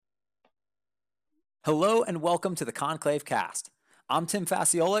Hello and welcome to the Conclave Cast. I'm Tim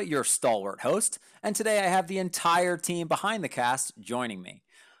Fasciola, your stalwart host, and today I have the entire team behind the cast joining me.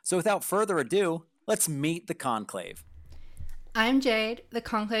 So without further ado, let's meet the Conclave. I'm Jade, the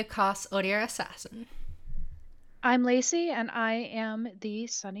Conclave Cast audio assassin. I'm Lacey, and I am the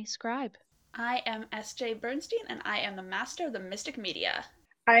Sunny Scribe. I am S.J. Bernstein, and I am the Master of the Mystic Media.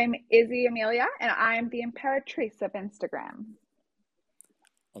 I'm Izzy Amelia, and I'm the Imperatrice of Instagram.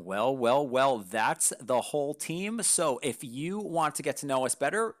 Well, that's the whole team. So if you want to get to know us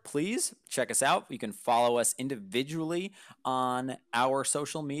better, please check us out. You can follow us individually on our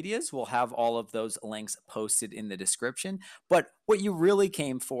social medias. We'll have all of those links posted in the description. But what you really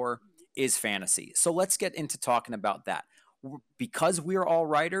came for is fantasy. So let's get into talking about that. Because we're all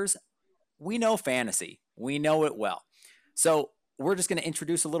writers, we know fantasy. We know it well. So we're just going to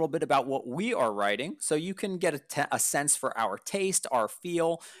introduce a little bit about what we are writing so you can get a sense for our taste, our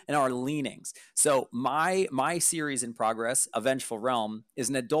feel, and our leanings. So my series in progress, A Vengeful Realm, is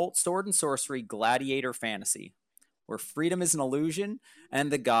an adult sword and sorcery gladiator fantasy where freedom is an illusion and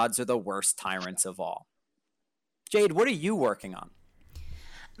the gods are the worst tyrants of all. Jade, what are you working on?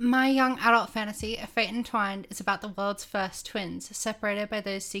 My young adult fantasy, A Fate Entwined, is about the world's first twins, separated by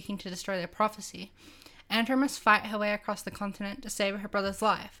those seeking to destroy their prophecy. Andrea must fight her way across the continent to save her brother's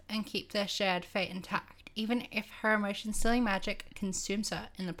life and keep their shared fate intact, even if her emotion-stealing magic consumes her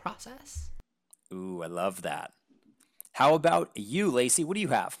in the process. Ooh, I love that. How about you, Lacey? What do you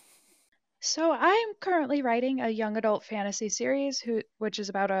have? So I'm currently writing a young adult fantasy series, which is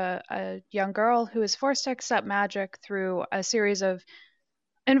about a young girl who is forced to accept magic through a series of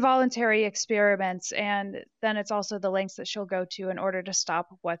involuntary experiments, and then it's also the lengths that she'll go to in order to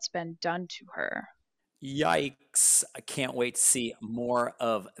stop what's been done to her. Yikes. I can't wait to see more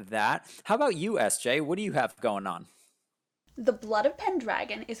of that. How about you, SJ? What do you have going on? The Blood of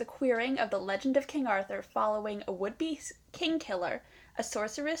Pendragon is a queering of the legend of King Arthur following a would-be king killer, a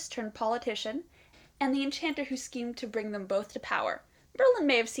sorceress turned politician, and the enchanter who schemed to bring them both to power. Merlin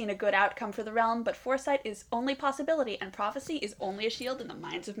may have seen a good outcome for the realm, but foresight is only possibility, and prophecy is only a shield in the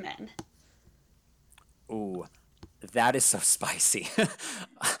minds of men. Ooh, that is so spicy.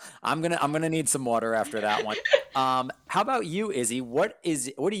 I'm gonna need some water after that one. How about you, Izzy? What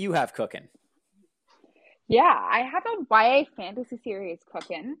do you have cooking? Yeah, I have a YA fantasy series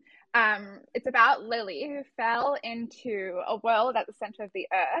cooking. It's about Lily, who fell into a world at the center of the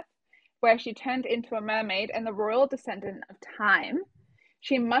earth, where she turned into a mermaid and the royal descendant of time.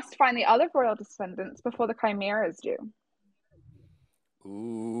 She must find the other royal descendants before the chimeras do.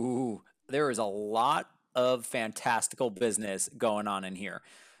 Ooh, there is a lot of fantastical business going on in here.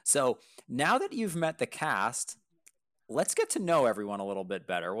 So now that you've met the cast, let's get to know everyone a little bit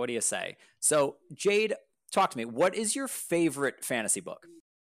better. What do you say? So, Jade, talk to me. What is your favorite fantasy book?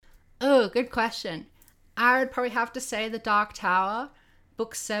 Oh, good question. I would probably have to say The Dark Tower,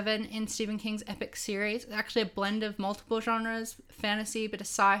 book 7 in Stephen King's epic series. It's actually a blend of multiple genres, fantasy, bit of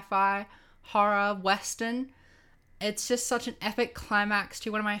sci-fi, horror, western. It's just such an epic climax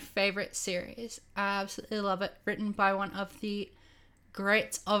to one of my favorite series. I absolutely love it. Written by one of the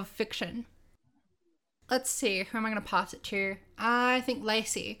greats of fiction. Let's see, who am I going to pass it to? I think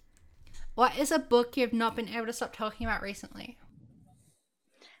Lacey. What is a book you've not been able to stop talking about recently?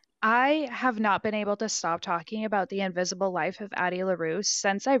 I have not been able to stop talking about The Invisible Life of Addie LaRue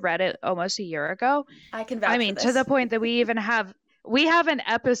since I read it almost a year ago. I can vouch for this. To the point that we have an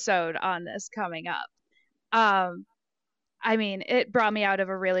episode on this coming up. It brought me out of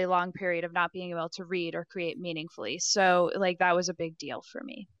a really long period of not being able to read or create meaningfully. So, that was a big deal for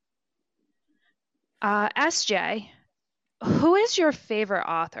me. SJ, who is your favorite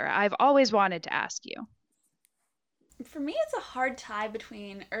author? I've always wanted to ask you. For me, it's a hard tie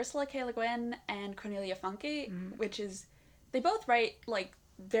between Ursula K. Le Guin and Cornelia Funke, which is, they both write,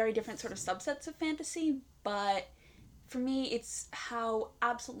 very different sort of subsets of fantasy, but for me, it's how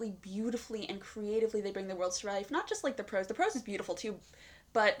absolutely beautifully and creatively they bring the worlds to life. Not just, the prose. The prose is beautiful, too,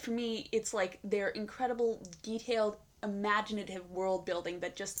 but for me, it's, their incredible, detailed, imaginative world building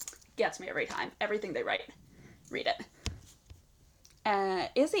that just gets me every time. Everything they write. Read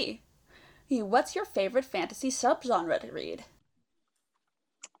it. Izzy, what's your favorite fantasy subgenre to read?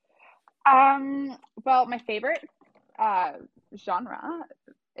 Well, my favorite genre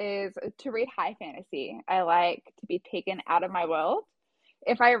is to read high fantasy. I like to be taken out of my world.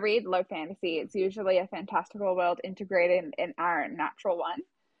 If I read low fantasy, it's usually a fantastical world integrated in our natural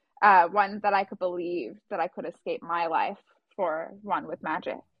one that I could believe that I could escape my life for one with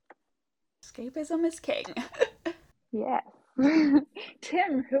magic. Escapism is king. Yes.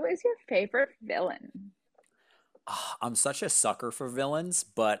 Tim, who is your favorite villain? I'm such a sucker for villains,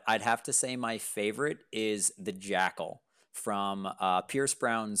 but I'd have to say my favorite is the Jackal from Pierce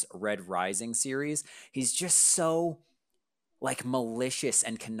Brown's Red Rising series. He's just so like malicious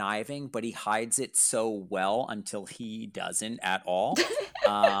and conniving, but he hides it so well until he doesn't at all.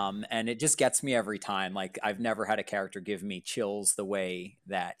 And it just gets me every time. Like I've never had a character give me chills the way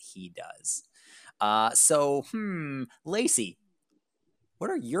that he does. Lacey, what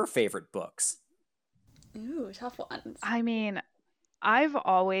are your favorite books? Ooh, tough ones. I mean, I've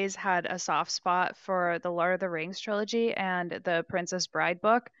always had a soft spot for the Lord of the Rings trilogy and the Princess Bride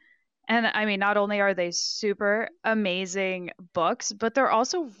book. And I mean, not only are they super amazing books, but they're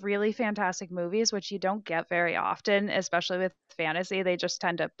also really fantastic movies, which you don't get very often, especially with fantasy. They just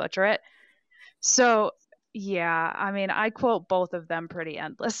tend to butcher it. So, yeah, I mean, I quote both of them pretty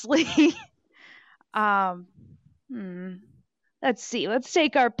endlessly. um, hmm. Let's see. Let's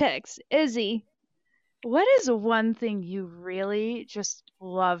take our picks. Izzy, what is one thing you really just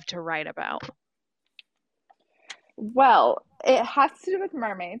love to write about? Well, it has to do with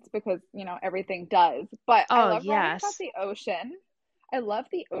mermaids because, everything does. But I Oh, love writing about yes. the ocean. I love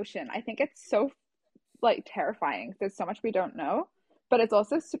the ocean. I think it's so like terrifying. There's so much we don't know, but it's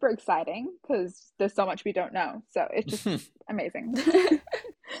also super exciting because there's so much we don't know. So it's just amazing.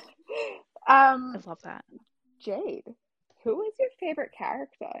 I love that. Jade, who is your favorite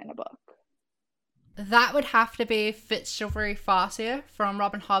character in a book? That would have to be Fitzchivalry Farseer from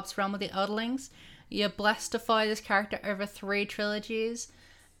Robin Hobb's Realm of the Elderlings. You're blessed to follow this character over 3 trilogies,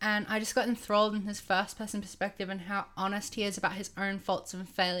 and I just got enthralled in his first-person perspective and how honest he is about his own faults and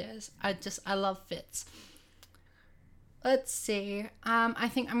failures. I love Fitz. Let's see. I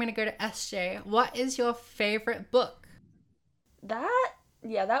think I'm gonna go to SJ. What is your favorite book? That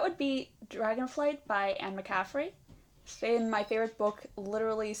would be Dragonflight by Anne McCaffrey. It's been my favorite book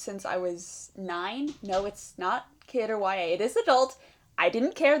literally since I was 9. No, it's not kid or YA. It is adult. I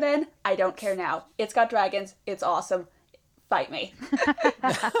didn't care then. I don't care now. It's got dragons. It's awesome. Fight me.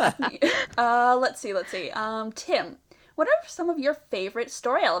 Let's see. Tim, what are some of your favorite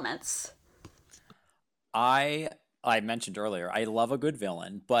story elements? I mentioned earlier, I love a good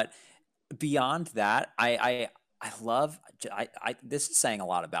villain, but beyond that, I love. This is saying a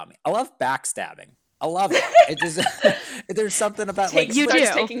lot about me. I love backstabbing. I love it. It just there's something about like You starts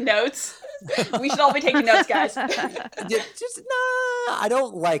do. taking notes. We should all be taking notes, guys. I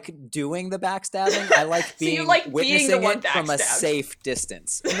don't like doing the backstabbing. I like So being you like being witnessing the one it from a backstabbed. safe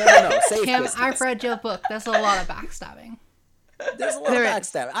distance. No, safe Kim, distance. I've read your book. There's a lot of backstabbing. There's a lot There of is.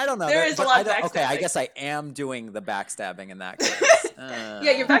 backstabbing. I don't know. There is a lot of Okay, I backstabbing. guess I am doing the backstabbing in that case.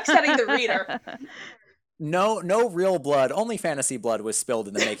 Yeah, you're backstabbing the reader. No real blood. Only fantasy blood was spilled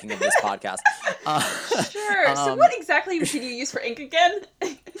in the making of this podcast. Sure. So what exactly did you use for ink again?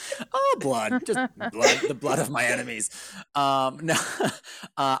 Blood. Just blood. The blood of my enemies. No,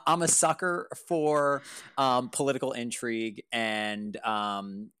 I'm a sucker for political intrigue and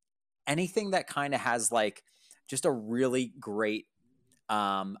anything that kind of has like just a really great.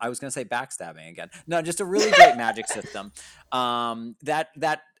 I was going to say backstabbing again. No, just a really great magic system.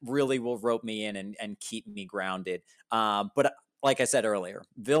 That really will rope me in and keep me grounded. But like I said earlier,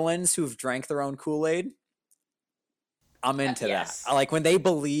 villains who've drank their own Kool-Aid, I'm into yes. that. Like when they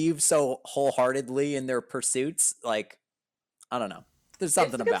believe so wholeheartedly in their pursuits, like, I don't know. There's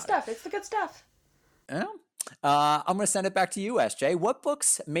something It's the good about stuff. It's the good stuff. it. Yeah. I'm going to send it back to you, SJ. What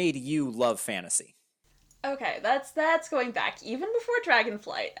books made you love fantasy? Okay, that's going back even before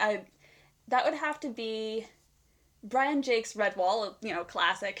Dragonflight. That would have to be Brian Jake's Redwall,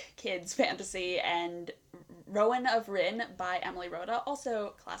 classic kids fantasy, and Rowan of Rin by Emily Rhoda,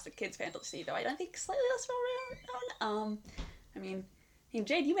 also classic kids fantasy, though I don't think slightly less well known.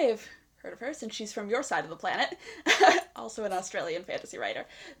 Jade, you may have heard of her since she's from your side of the planet, also an Australian fantasy writer.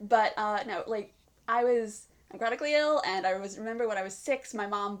 But no, like I'm chronically ill, and remember when I was 6, my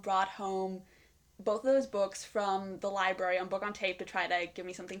mom brought home both of those books from the library on Book on Tape to try to give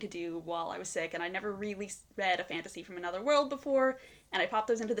me something to do while I was sick, and I never really read a fantasy from another world before, and I popped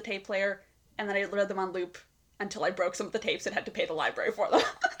those into the tape player, and then I read them on loop until I broke some of the tapes and had to pay the library for them.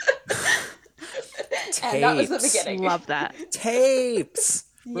 And that was the beginning. Love that. Tapes.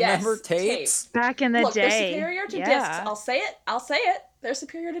 Remember Yes, tapes? Back in the Look, day. they're superior to discs. I'll say it. They're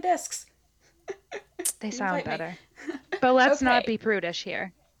superior to discs. They sound invite me. better. But let's not Okay. be prudish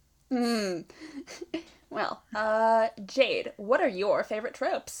here. Well, Jade, what are your favorite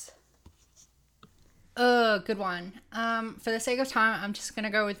tropes? Oh, good one. For the sake of time, I'm just gonna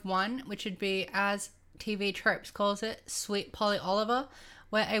go with one, which would be, as TV Tropes calls it, Sweet Polly Oliver,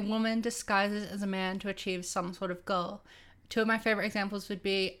 where a woman disguises as a man to achieve some sort of goal. Two of my favorite examples would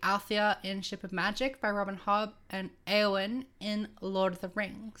be Althea in Ship of Magic by Robin Hobb and Éowyn in Lord of the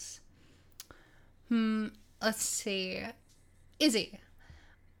Rings. Let's see. Izzy,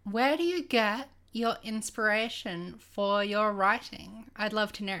 where do you get your inspiration for your writing? I'd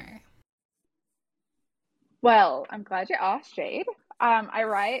love to know. Well, I'm glad you asked, Jade. I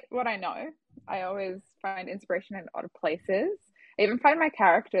write what I know. I always find inspiration in odd places. I even find my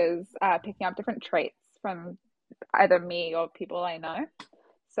characters picking up different traits from either me or people I know.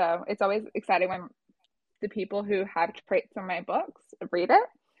 So it's always exciting when the people who have traits on my books read it.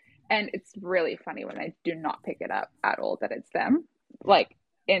 And it's really funny when they do not pick it up at all that it's them, like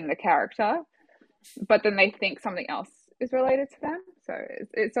in the character, but then they think something else is related to them. So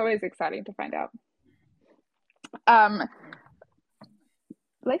it's always exciting to find out.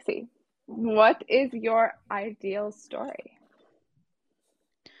 Lacey, what is your ideal story?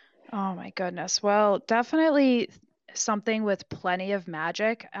 Oh my goodness. Well, definitely something with plenty of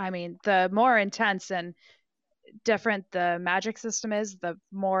magic. I mean, the more intense and different the magic system is, the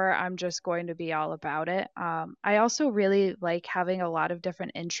more I'm just going to be all about it. I also really like having a lot of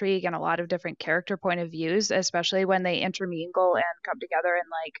different intrigue and a lot of different character point of views, especially when they intermingle and come together in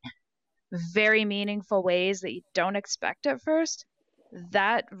like very meaningful ways that you don't expect at first.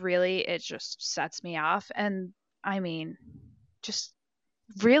 That really, it just sets me off. And I mean, just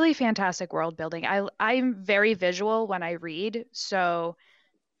really fantastic world building. I'm very visual when I read, so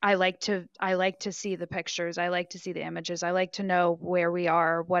I like to see the pictures. I like to see the images. I like to know where we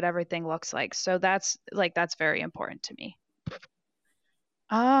are, what everything looks like. So that's very important to me.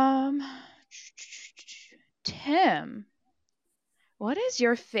 Um Tim, what is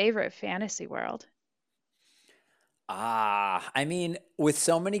your favorite fantasy world? I mean, with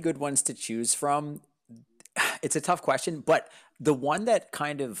so many good ones to choose from, it's a tough question, but the one that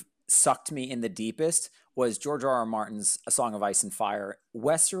kind of sucked me in the deepest was George R. R. Martin's A Song of Ice and Fire.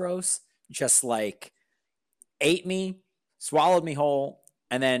 Westeros just like ate me, swallowed me whole,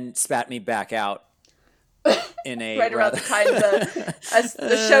 and then spat me back out in a right around the time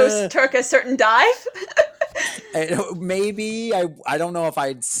the show took a certain dive. Maybe I don't know if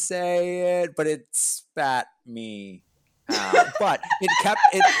I'd say it, but it spat me out. But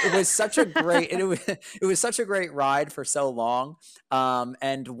it was such a great it was such a great ride for so long.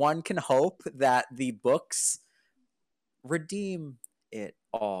 And one can hope that the books redeem it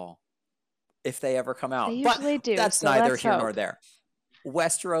all if they ever come out. They usually but do. That's So neither let's here hope. nor there.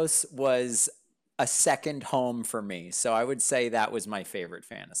 Westeros was a second home for me, so I would say that was my favorite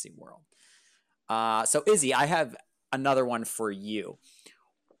fantasy world. So Izzy, I have another one for you.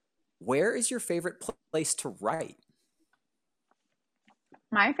 Where is your favorite place to write?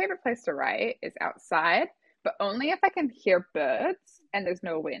 My favorite place to write is outside, but only if I can hear birds and there's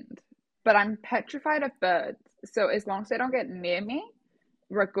no wind. But I'm petrified of birds, so as long as they don't get near me,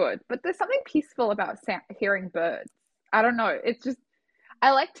 we're good. But there's something peaceful about hearing birds. I don't know. It's just,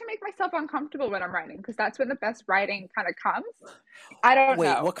 I like to make myself uncomfortable when I'm writing because that's when the best writing kind of comes. I don't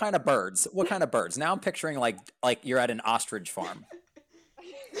Wait, know. what kind of birds? What kind of birds? Now I'm picturing like you're at an ostrich farm.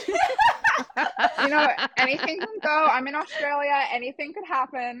 You know, anything can go. I'm in Australia. Anything could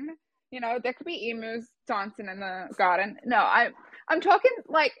happen. You know, there could be emus dancing in the garden. No, I'm talking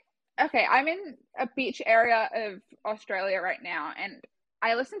like, okay, I'm in a beach area of Australia right now, and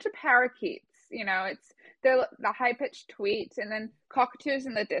I listen to parakeets. You know, it's the high pitched tweets, and then cockatoos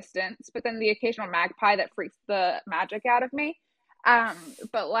in the distance, but then the occasional magpie that freaks the magic out of me.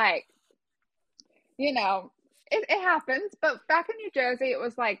 But like, you know, it happens. But back in New Jersey, it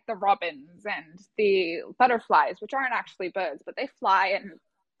was like the robins and the butterflies, which aren't actually birds, but they fly, and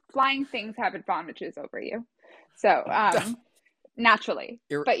flying things have advantages over you. So, naturally.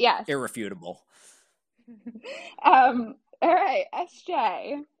 But yes. Irrefutable. All right,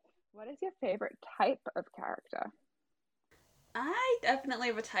 SJ, what is your favorite type of character? I definitely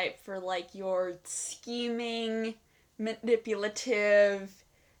have a type for like your scheming, manipulative,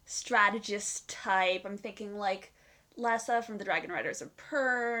 strategist type. I'm thinking like Lessa from the Dragon Riders of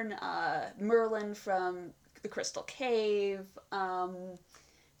Pern, Merlin from the Crystal Cave,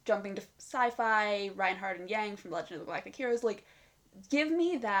 jumping to sci-fi, Reinhard and Yang from Legend of the Galactic Heroes. Like, give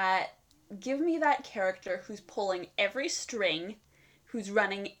me that character who's pulling every string, who's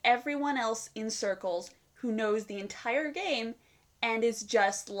running everyone else in circles, who knows the entire game, and is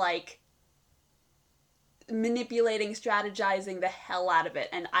just like manipulating, strategizing the hell out of it,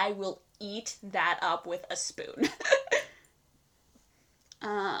 and I will eat that up with a spoon.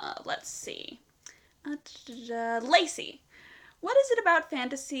 Let's see. Lacey, what is it about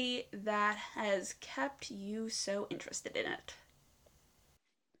fantasy that has kept you so interested in it?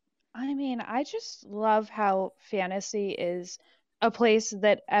 I mean, I just love how fantasy is a place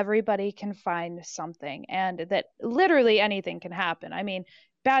that everybody can find something and that literally anything can happen. I mean,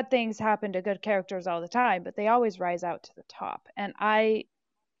 bad things happen to good characters all the time, but they always rise out to the top. And I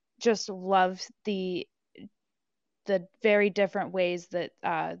just love the very different ways that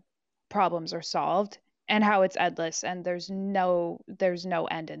problems are solved and how it's endless and there's no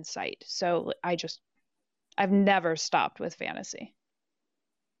end in sight. So I've never stopped with fantasy.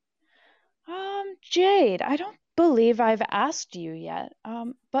 Jade, I don't believe I've asked you yet.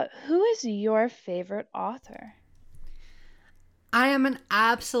 But who is your favorite author? I am an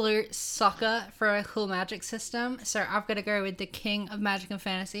absolute sucker for a cool magic system, so I've got to go with the king of magic and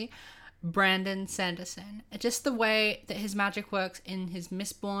fantasy, Brandon Sanderson. Just the way that his magic works in his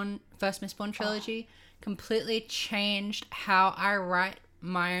first Mistborn trilogy completely changed how I write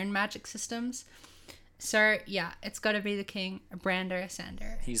my own magic systems. So yeah, it's got to be the king, Brando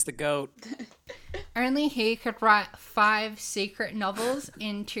Sander. He's the GOAT. Only he could write 5 secret novels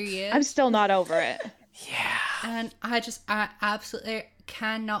in 2 years. I'm still not over it. Yeah. And I absolutely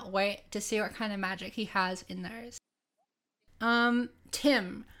cannot wait to see what kind of magic he has in those.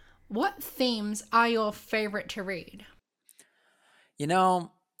 Tim, what themes are your favorite to read? You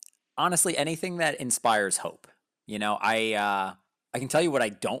know, honestly, anything that inspires hope. I can tell you what I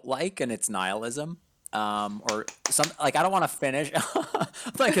don't like, and it's nihilism. Or some like I don't want to finish.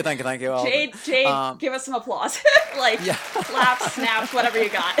 Thank you. Well, Jade, give us some applause. Yeah. Claps, snaps, whatever you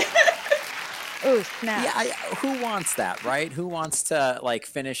got. Ooh, snap. Yeah, who wants that, right? Who wants to like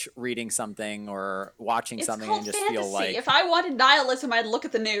finish reading something or watching It's something called and just fantasy. feel like, If I wanted nihilism, I'd look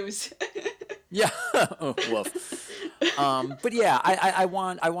at the news. yeah, oh, woof. But yeah, I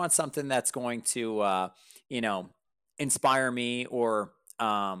want something that's going to, inspire me or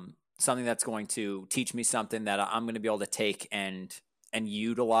something that's going to teach me something that I'm going to be able to take and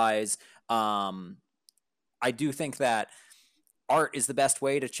utilize. I do think that art is the best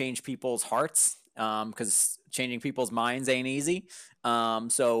way to change people's hearts because changing people's minds ain't easy.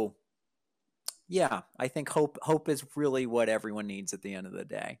 So yeah, I think hope is really what everyone needs at the end of the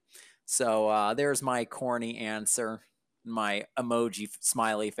day. So there's my corny answer, my emoji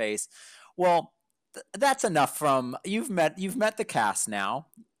smiley face. Well, that's enough from you've met the cast now.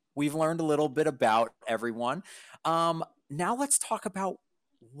 We've learned a little bit about everyone. Now let's talk about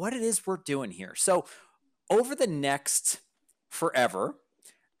what it is we're doing here. So over the next forever,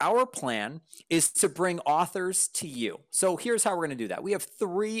 our plan is to bring authors to you. So here's how we're going to do that. We have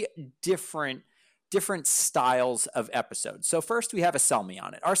 3 different styles of episodes. So first we have a Sell Me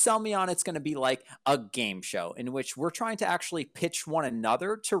On It. Our Sell Me On It's going to be like a game show in which we're trying to actually pitch one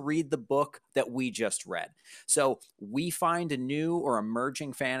another to read the book that we just read. So we find a new or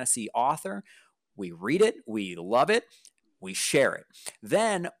emerging fantasy author, we read it, we love it, we share it.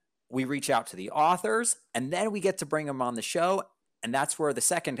 Then we reach out to the authors, and then we get to bring them on the show. And that's where the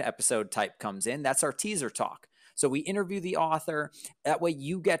second episode type comes in. That's our teaser talk. So we interview the author. That way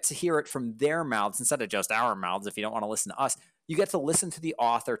you get to hear it from their mouths instead of just our mouths. If you don't want to listen to us, you get to listen to the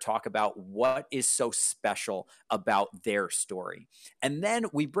author talk about what is so special about their story. And then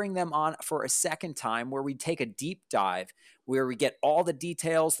we bring them on for a second time where we take a deep dive, where we get all the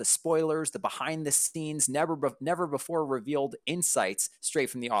details, the spoilers, the behind the scenes, never before revealed insights straight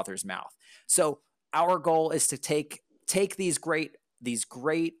from the author's mouth. So our goal is to take these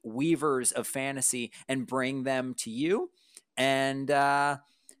great weavers of fantasy and bring them to you. And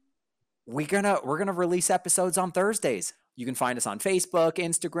we're gonna release episodes on Thursdays. You can find us on Facebook,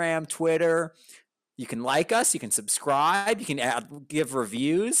 Instagram, Twitter. You can like us, you can subscribe, you can give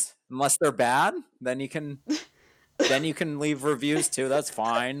reviews. Unless they're bad, then you can leave reviews too. That's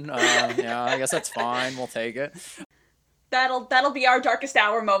fine. Yeah, I guess that's fine. We'll take it. That'll be our darkest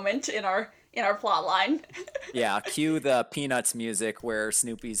hour moment in our plot line. Yeah, cue the Peanuts music where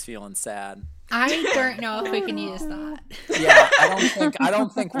Snoopy's feeling sad. I don't know if we can use that. Yeah, I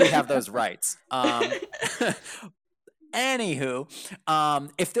don't think we have those rights. Anywho,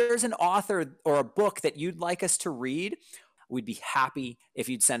 if there's an author or a book that you'd like us to read, we'd be happy if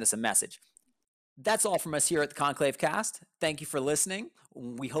you'd send us a message. That's all from us here at the Conclave Cast. Thank you for listening.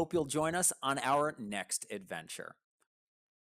 We hope you'll join us on our next adventure.